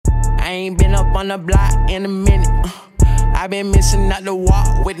ain't been up on the block in a minute. I been missing out the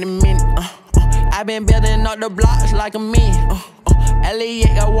walk with the minute. I been building up the blocks like a man.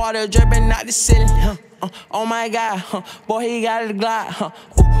 Elliot got water dripping out the ceiling. Oh my God, boy he got a Glock.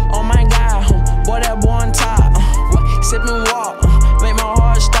 Oh my God, boy that boy on top. Sippin' walk, make my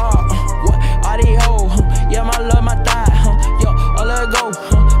heart stop. All these hoes, yeah my love my thigh. Yo, all let go,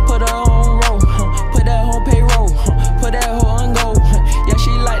 put her on roll, put that hoe payroll, put that hoe on go. Yeah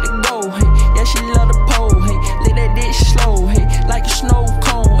she like to go, yeah she love the pole. Lick that dick slow, like a snow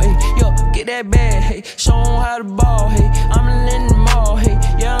cone. Yo, get that bag, show 'em how to ball. I'm in the mall,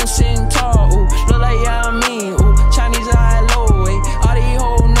 yeah I'm sitting tall. Look like yeah I mean, Chinese high low. All these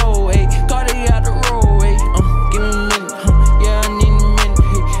hoes know, Cardi out the road. Give me a minute, yeah I need a minute.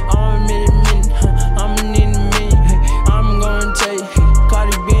 I'm a minute, I'm gonna tell you,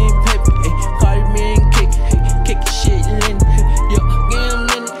 Cardi being paper, Cardi being kick shit in. Yo, give me a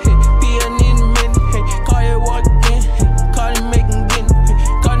minute, P I need a minute. Cardi walk again, Cardi making get,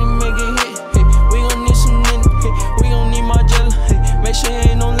 Cardi make it hit. We gon' need some linen, we gon' need my jelly. Make sure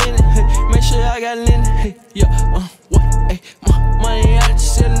ain't no linen, make sure I got linen. Yeah, what? Money out the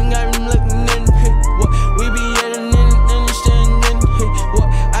ceiling, got me looking in. What? We be at a understanding. What?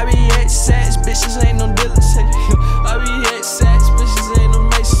 I be at sex, bitches ain't no dealers. I be at sex, bitches ain't no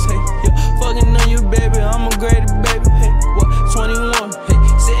maces. Fucking on you, baby, I'm a great baby. What? 21,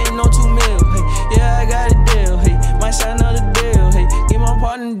 sitting on 2 mil. Yeah, I got a deal. Might sign another deal. Get my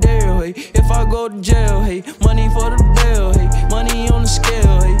partner deal. If I go to jail, money for the bill. Money on the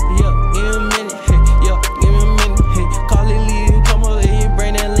scale. Yeah, give me a minute. Yeah, give me a minute. Call it Lee, come on,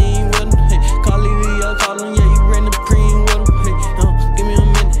 bring that lean with him. Call it Lee, I call him, yeah, you bring the cream with him. Give me a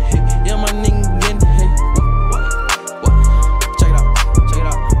minute. Yeah, my nigga getting. What? Check it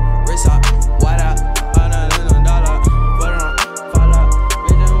out. Wrist out, wide out. All that in a dollar. Put it on, fall out.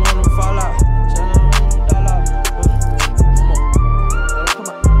 Bitch, I want to fall out. Shut up, dollar. Come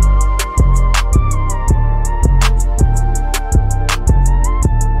on.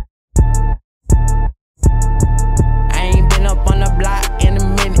 I ain't been up on the block in a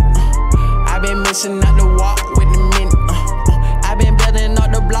minute. I been missing out